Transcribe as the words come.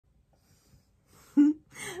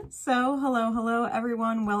So hello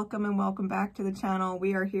everyone, welcome and welcome back to the channel.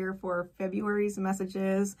 We are here for February's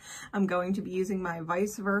messages. I'm going to be using my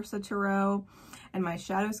Vice Versa Tarot and my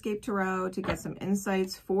Shadowscape Tarot to get some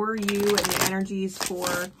insights for you and the energies for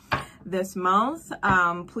this month.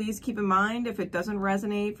 Please keep in mind, if it doesn't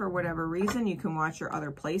resonate for whatever reason, you can watch your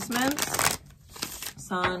other placements.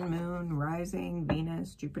 Sun, Moon, Rising,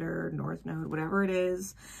 Venus, Jupiter, North Node, whatever it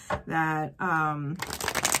is that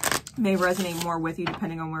may resonate more with you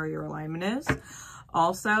depending on where your alignment is.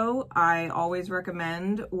 Also, I always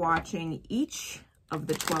recommend watching each of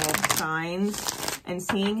the 12 signs and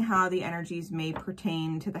seeing how the energies may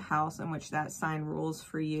pertain to the house in which that sign rules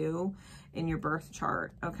for you in your birth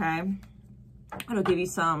chart, okay? It'll give you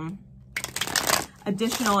some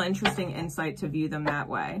additional interesting insight to view them that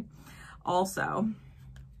way. Also,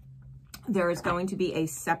 there is going to be a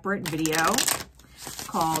separate video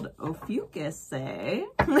called Ophiuchus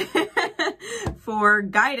for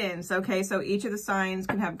guidance. Okay, so each of the signs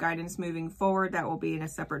can have guidance moving forward. That will be in a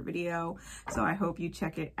separate video. So I hope you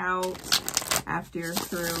check it out after you're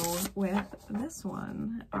through with this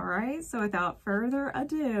one. All right, so without further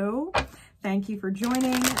ado, thank you for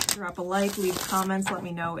joining. Drop a like, leave comments, let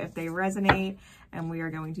me know if they resonate, and we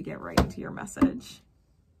are going to get right into your message.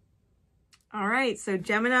 All right, so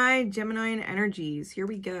Gemini and energies, here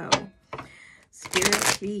we go. Spirit,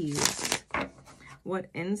 please, what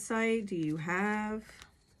insight do you have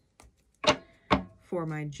for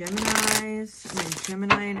my Geminis, my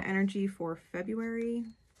Gemini and energy for February?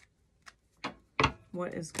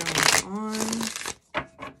 What is going on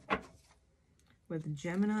with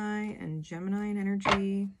Gemini and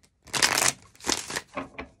energy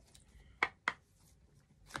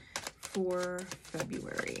for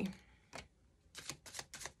February?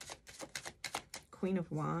 Queen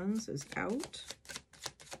of Wands is out.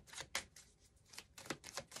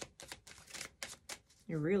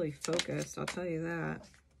 You're really focused, I'll tell you that.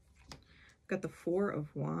 Got the Four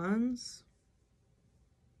of Wands.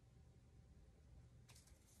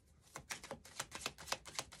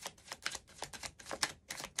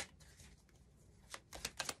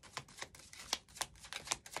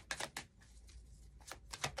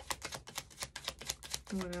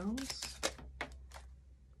 What else?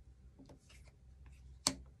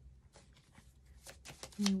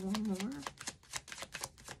 One more.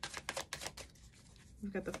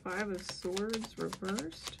 We've got the Five of Swords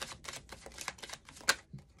reversed.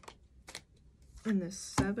 And the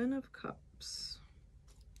Seven of Cups.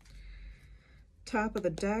 Top of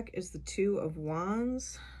the deck is the Two of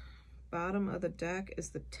Wands. Bottom of the deck is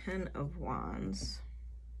the Ten of Wands.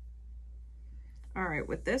 All right,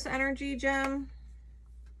 with this energy, Gem,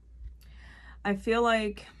 I feel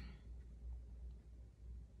like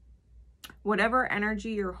whatever energy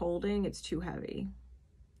you're holding, it's too heavy,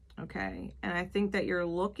 okay? And I think that you're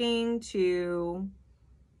looking to,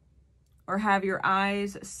 or have your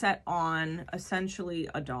eyes set on essentially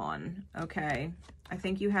a dawn, okay? I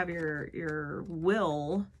think you have your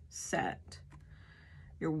will set,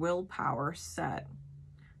 your willpower set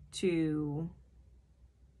to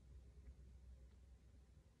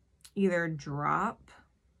either drop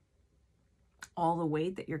all the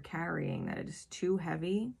weight that you're carrying, that it is too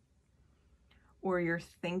heavy, or you're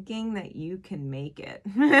thinking that you can make it.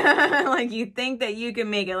 Like you think that you can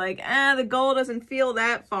make it, like, the goal doesn't feel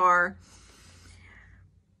that far,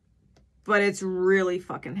 but it's really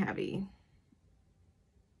fucking heavy.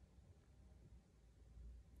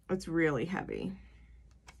 It's really heavy.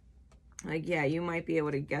 Like, yeah, you might be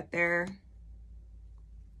able to get there,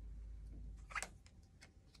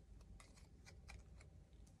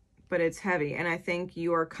 but it's heavy. And I think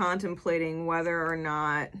you are contemplating whether or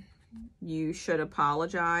not you should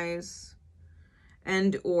apologize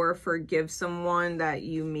and or forgive someone that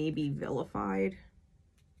you may be vilified.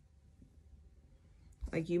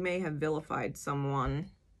 Like you may have vilified someone.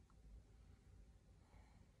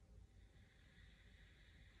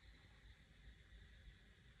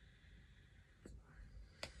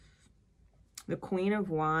 The Queen of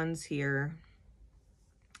Wands here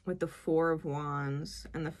with the Four of Wands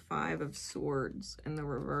and the Five of Swords in the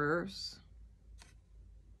reverse.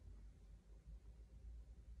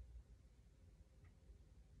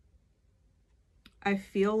 I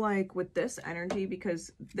feel like with this energy,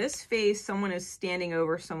 because this face, someone is standing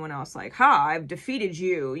over someone else like, ha, I've defeated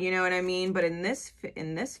you, you know what I mean? But in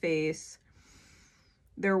this face,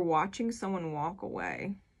 they're watching someone walk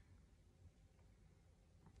away.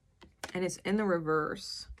 And it's in the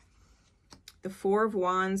reverse. The Four of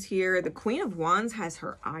Wands here, the Queen of Wands has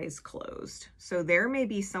her eyes closed. So there may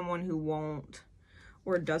be someone who won't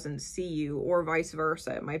or doesn't see you, or vice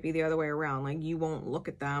versa. It might be the other way around. Like you won't look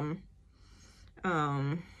at them.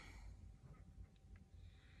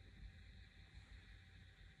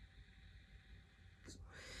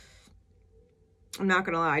 I'm not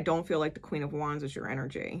going to lie, I don't feel like the Queen of Wands is your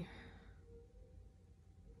energy.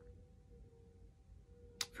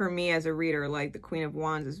 For me as a reader, like the Queen of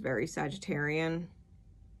Wands is very Sagittarian.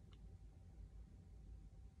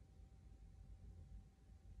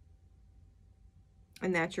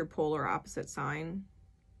 And that's your polar opposite sign.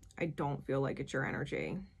 I don't feel like it's your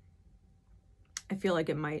energy. I feel like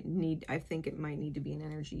it might need, I think it might need to be an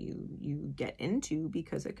energy you get into,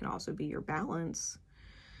 because it can also be your balance.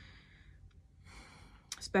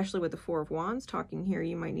 Especially with the Four of Wands talking here,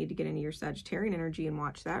 you might need to get into your Sagittarian energy and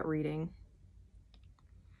watch that reading.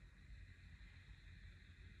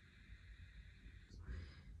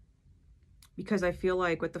 Because I feel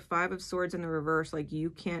like with the Five of Swords in the reverse, like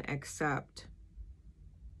you can't accept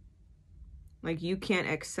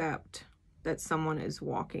that someone is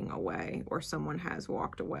walking away, or someone has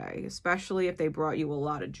walked away, especially if they brought you a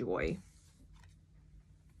lot of joy.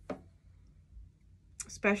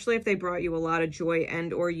 Especially if they brought you a lot of joy,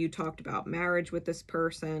 and or you talked about marriage with this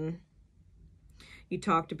person. You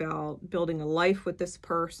talked about building a life with this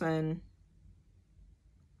person.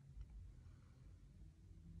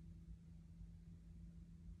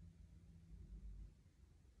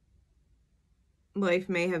 Life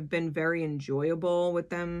may have been very enjoyable with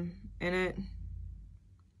them in it.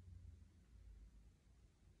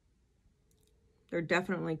 There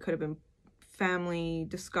definitely could have been family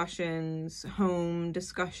discussions, home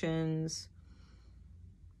discussions,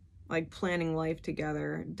 like planning life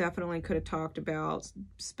together. Definitely could have talked about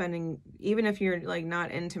spending, even if you're like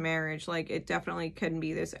not into marriage, like it definitely can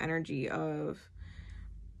be this energy of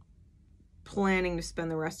planning to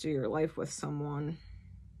spend the rest of your life with someone.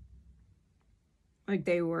 Like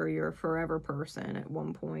they were your forever person at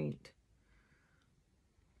one point.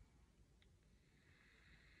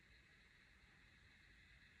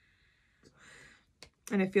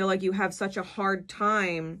 And I feel like you have such a hard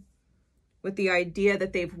time with the idea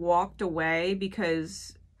that they've walked away,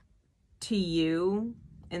 because to you,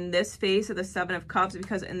 in this phase of the Seven of Cups,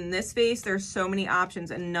 because in this phase, there's so many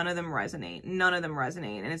options and none of them resonate. None of them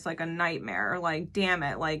resonate. And it's like a nightmare. Like, damn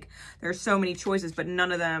it. Like, there's so many choices, but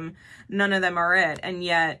none of them are it. And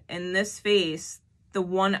yet, in this phase, the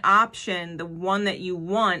one option, the one that you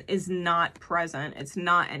want, is not present. It's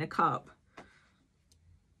not in a cup.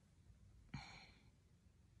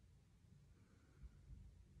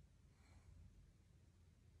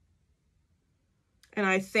 And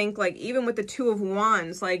I think, like, even with the Two of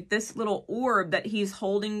Wands, like, this little orb that he's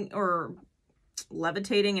holding or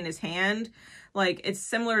levitating in his hand, like, it's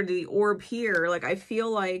similar to the orb here. Like, I feel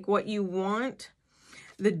like what you want,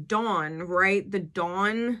 the dawn, right? The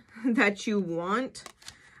dawn that you want,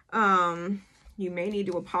 you may need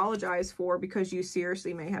to apologize for, because you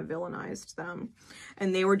seriously may have villainized them.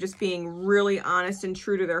 And they were just being really honest and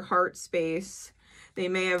true to their heart space. They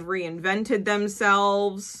may have reinvented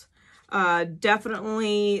themselves.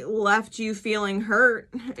 Definitely left you feeling hurt,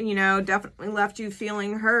 you know, definitely left you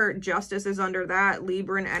feeling hurt. Justice is under that.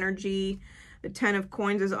 Libran energy. The Ten of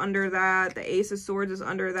Coins is under that. The Ace of Swords is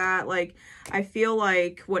under that. Like, I feel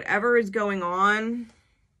like whatever is going on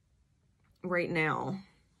right now,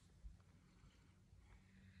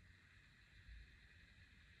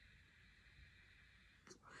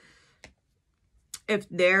 if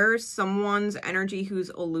there's someone's energy who's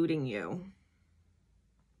eluding you,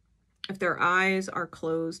 if their eyes are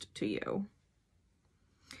closed to you,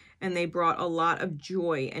 and they brought a lot of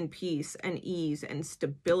joy and peace and ease and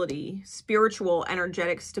stability, spiritual,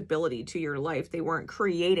 energetic stability to your life. They weren't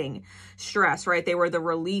creating stress, right? They were the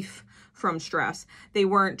relief from stress. They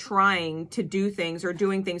weren't trying to do things or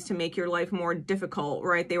doing things to make your life more difficult,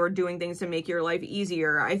 right? They were doing things to make your life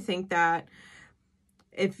easier. I think that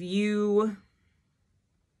if you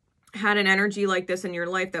had an energy like this in your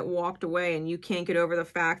life that walked away and you can't get over the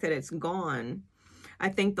fact that it's gone, I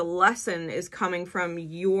think the lesson is coming from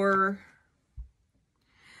your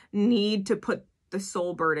need to put the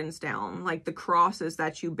soul burdens down, like the crosses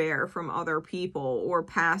that you bear from other people or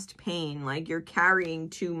past pain. Like, you're carrying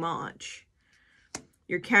too much.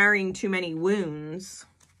 You're carrying too many wounds.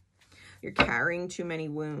 You're carrying too many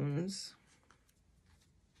wounds.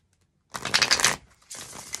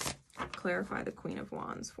 Clarify the Queen of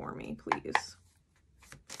Wands for me, please.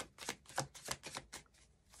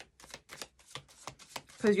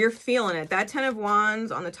 Because you're feeling it. That Ten of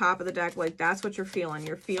Wands on the top of the deck, like, that's what you're feeling.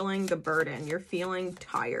 You're feeling the burden. You're feeling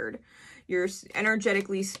tired. You're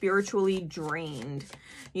energetically, spiritually drained.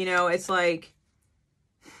 You know, it's like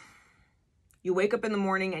you wake up in the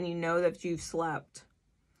morning and you know that you've slept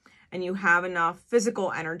and you have enough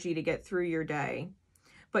physical energy to get through your day.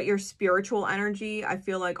 But your spiritual energy, I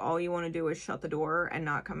feel like all you want to do is shut the door and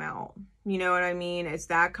not come out. You know what I mean? It's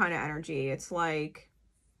that kind of energy. It's like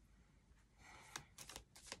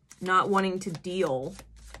not wanting to deal.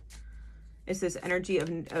 It's this energy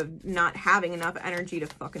of not having enough energy to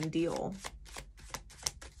fucking deal.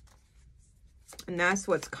 And that's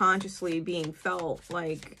what's consciously being felt,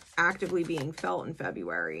 like actively being felt in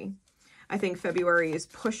February. I think February is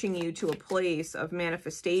pushing you to a place of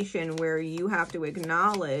manifestation where you have to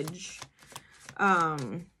acknowledge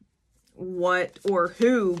what or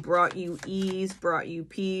who brought you ease, brought you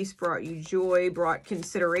peace, brought you joy, brought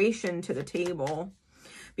consideration to the table.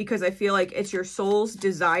 Because I feel like it's your soul's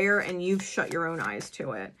desire and you've shut your own eyes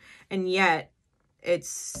to it. And yet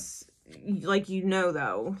it's like, you know,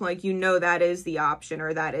 though, like, you know, that is the option,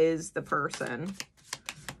 or that is the person.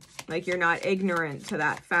 Like, you're not ignorant to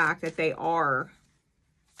that fact that they are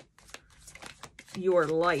your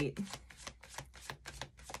light,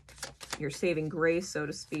 your saving grace, so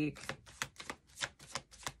to speak.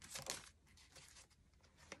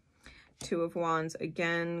 Two of Wands,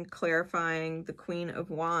 again, clarifying the Queen of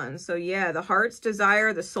Wands. So yeah, the heart's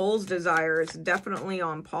desire, the soul's desire is definitely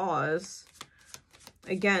on pause.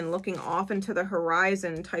 Again, looking off into the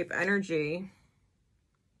horizon type energy.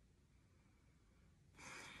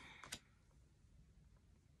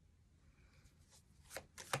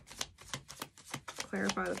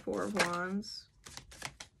 Clarify the Four of Wands.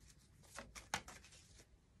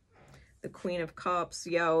 The Queen of Cups.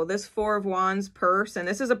 Yo, this Four of Wands person.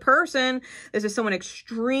 This is a person. This is someone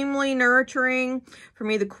extremely nurturing. For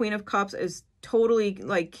me, the Queen of Cups is totally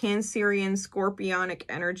like Cancerian, Scorpionic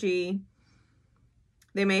energy.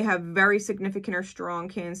 They may have very significant or strong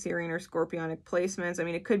Cancerian or Scorpionic placements. I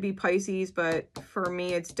mean, it could be Pisces, but for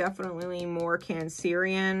me, it's definitely more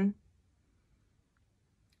Cancerian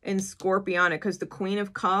and Scorpionic, because the Queen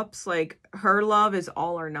of Cups, like, her love is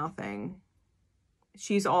all or nothing.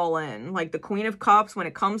 She's all in. Like, the Queen of Cups, when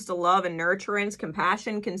it comes to love and nurturance,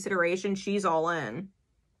 compassion, consideration, she's all in.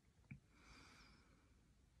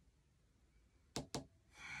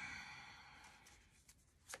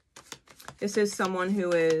 This is someone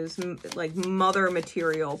who is like mother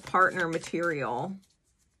material, partner material.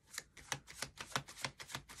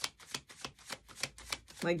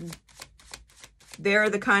 Like, they're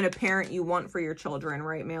the kind of parent you want for your children,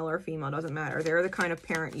 right? Male or female, doesn't matter. They're the kind of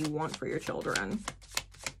parent you want for your children.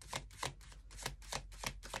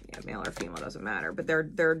 Yeah, male or female, doesn't matter. But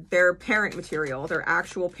they're parent material. They're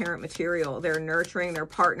actual parent material. They're nurturing, they're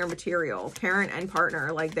partner material. Parent and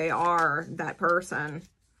partner, like, they are that person.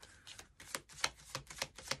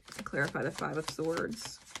 Clarify the Five of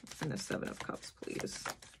Swords and the Seven of Cups, please.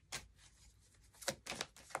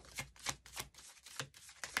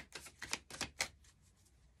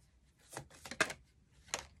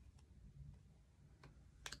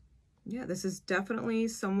 Yeah, this is definitely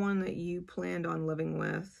someone that you planned on living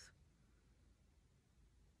with.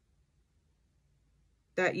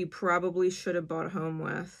 That you probably should have bought a home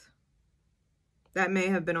with. That may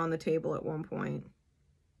have been on the table at one point.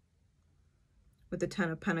 With the Ten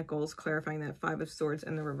of Pentacles, clarifying that Five of Swords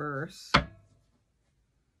in the reverse.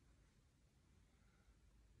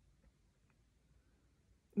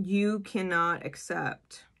 You cannot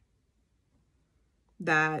accept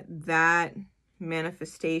that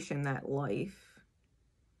manifestation, that life,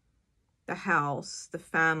 the house, the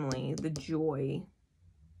family, the joy.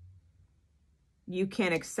 You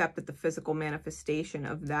can't accept that the physical manifestation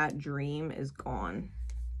of that dream is gone.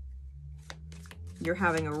 You're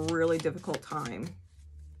having a really difficult time.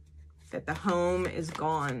 That the home is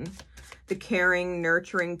gone. The caring,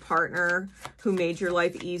 nurturing partner who made your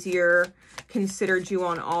life easier, considered you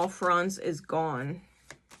on all fronts, is gone.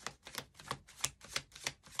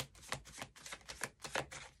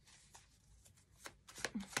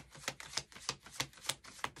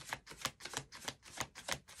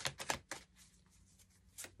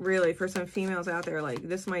 Really, for some females out there, like,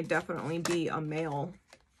 this might definitely be a male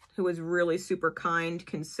who was really super kind,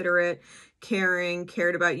 considerate, caring,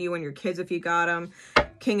 cared about you and your kids if you got them.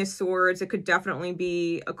 King of Swords, it could definitely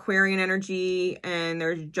be Aquarian energy, and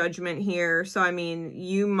there's judgment here. So, I mean,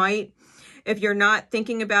 you might, if you're not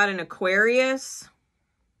thinking about an Aquarius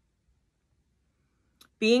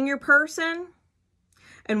being your person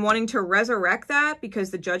and wanting to resurrect that,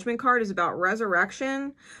 because the Judgment card is about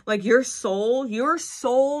resurrection, like, your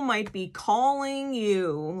soul might be calling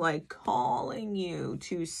you, like, calling you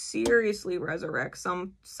to seriously resurrect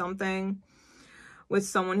something with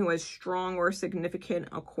someone who has strong or significant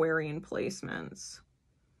Aquarian placements.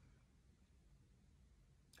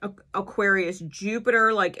 Aquarius,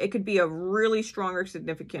 Jupiter, like, it could be a really strong or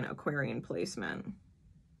significant Aquarian placement.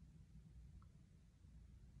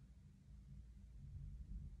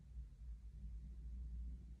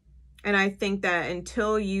 And I think that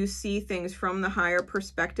until you see things from the higher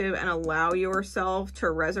perspective and allow yourself to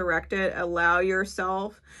resurrect it, allow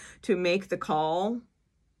yourself to make the call,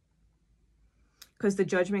 because the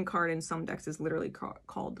Judgment card in some decks is literally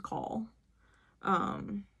called the call.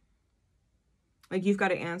 Like, you've got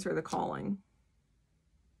to answer the calling.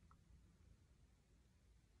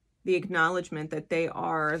 The acknowledgement that they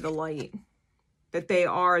are the light, that they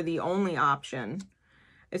are the only option.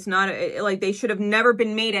 It's not, like, they should have never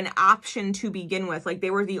been made an option to begin with. Like,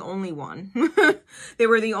 they were the only one. They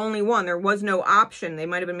were the only one. There was no option. They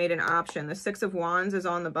might have been made an option. The Six of Wands is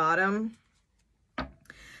on the bottom.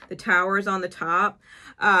 The Tower is on the top.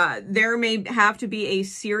 There may have to be a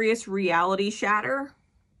serious reality shatter,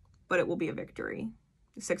 but it will be a victory.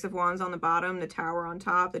 The Six of Wands on the bottom, the Tower on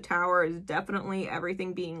top. The Tower is definitely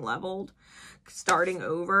everything being leveled, starting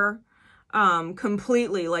over,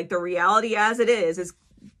 completely. Like, the reality as it is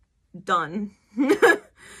done.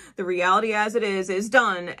 The reality as it is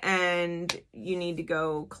done, and you need to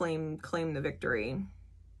go claim the victory.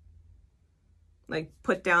 Like,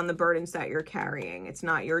 put down the burdens that you're carrying. It's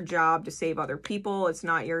not your job to save other people. It's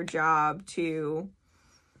not your job to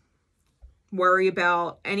worry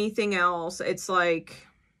about anything else. It's like,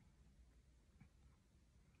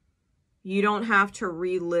 you don't have to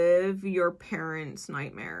relive your parents'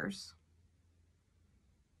 nightmares.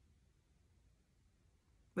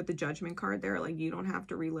 With the Judgment card there, like, you don't have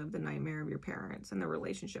to relive the nightmare of your parents and the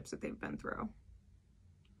relationships that they've been through.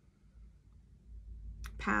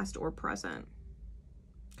 Past or present.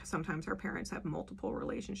 Sometimes our parents have multiple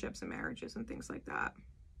relationships and marriages and things like that.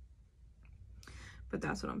 But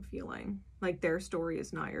that's what I'm feeling. Like, their story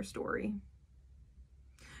is not your story.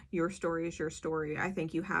 Your story is your story. I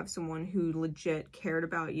think you have someone who legit cared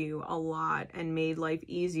about you a lot and made life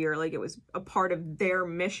easier. Like, it was a part of their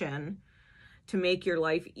mission to make your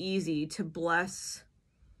life easy, to bless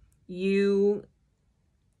you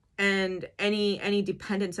and any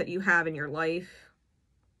dependents that you have in your life.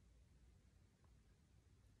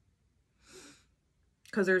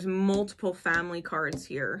 Because there's multiple family cards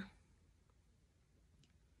here.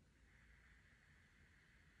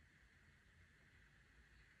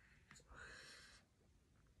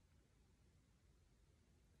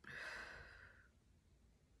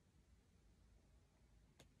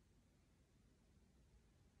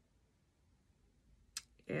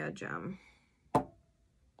 Yeah, Gem.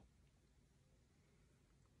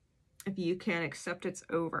 If you can't accept it's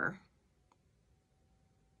over.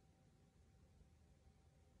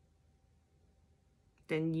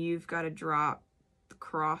 Then you've got to drop the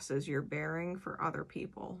crosses you're bearing for other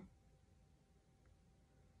people.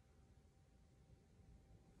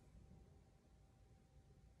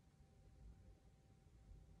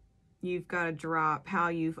 You've got to drop how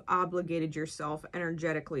you've obligated yourself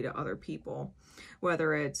energetically to other people.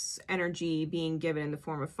 Whether it's energy being given in the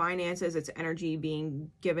form of finances, it's energy being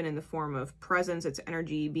given in the form of presence, it's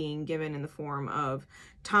energy being given in the form of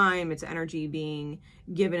time, it's energy being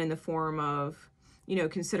given in the form of, you know,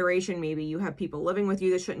 consideration. Maybe you have people living with you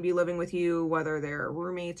that shouldn't be living with you, whether they're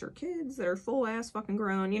roommates or kids that are full ass fucking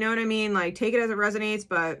grown. You know what I mean? Like, take it as it resonates,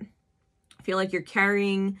 but I feel like you're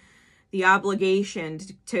carrying the obligation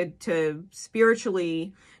to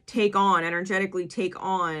spiritually take on, energetically take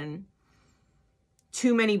on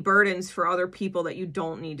too many burdens for other people that you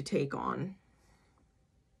don't need to take on.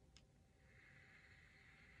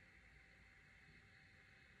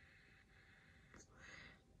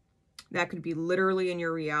 That could be literally in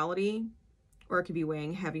your reality, or it could be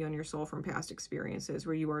weighing heavy on your soul from past experiences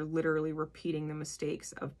where you are literally repeating the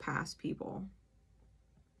mistakes of past people.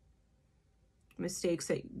 Mistakes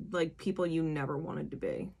that, like, people you never wanted to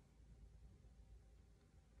be.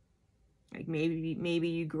 Like, maybe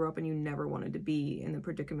you grew up and you never wanted to be in the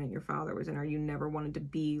predicament your father was in, or you never wanted to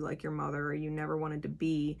be like your mother, or you never wanted to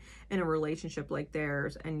be in a relationship like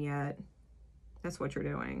theirs, and yet that's what you're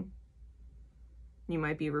doing. You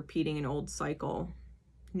might be repeating an old cycle.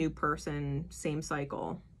 New person, same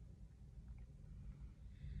cycle.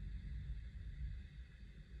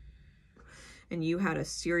 And you had a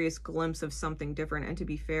serious glimpse of something different. And to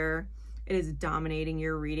be fair, it is dominating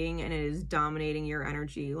your reading and it is dominating your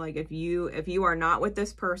energy. Like, if you are not with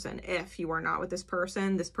this person,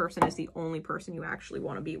 this person is the only person you actually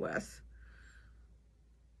want to be with.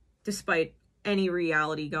 Despite any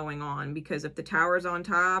reality going on. Because if the Tower's on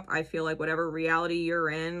top, I feel like whatever reality you're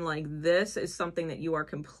in, like, this is something that you are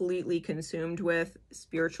completely consumed with,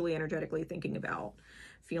 spiritually, energetically thinking about,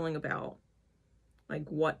 feeling about. Like,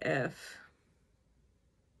 what if?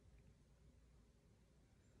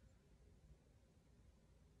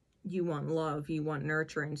 You want love, you want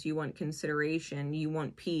nurturance, you want consideration, you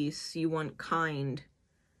want peace, you want kind.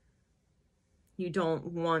 You don't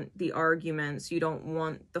want the arguments. You don't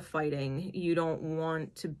want the fighting. You don't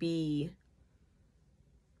want to be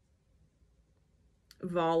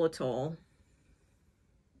volatile.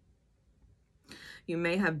 You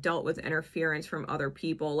may have dealt with interference from other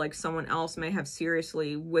people, like someone else may have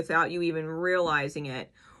seriously, without you even realizing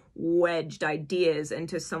it, wedged ideas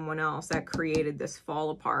into someone else that created this fall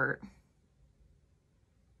apart.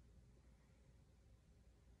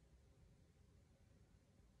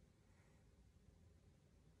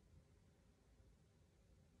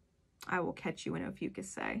 I will catch you in a fucus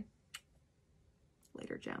say.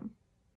 Later, Gem.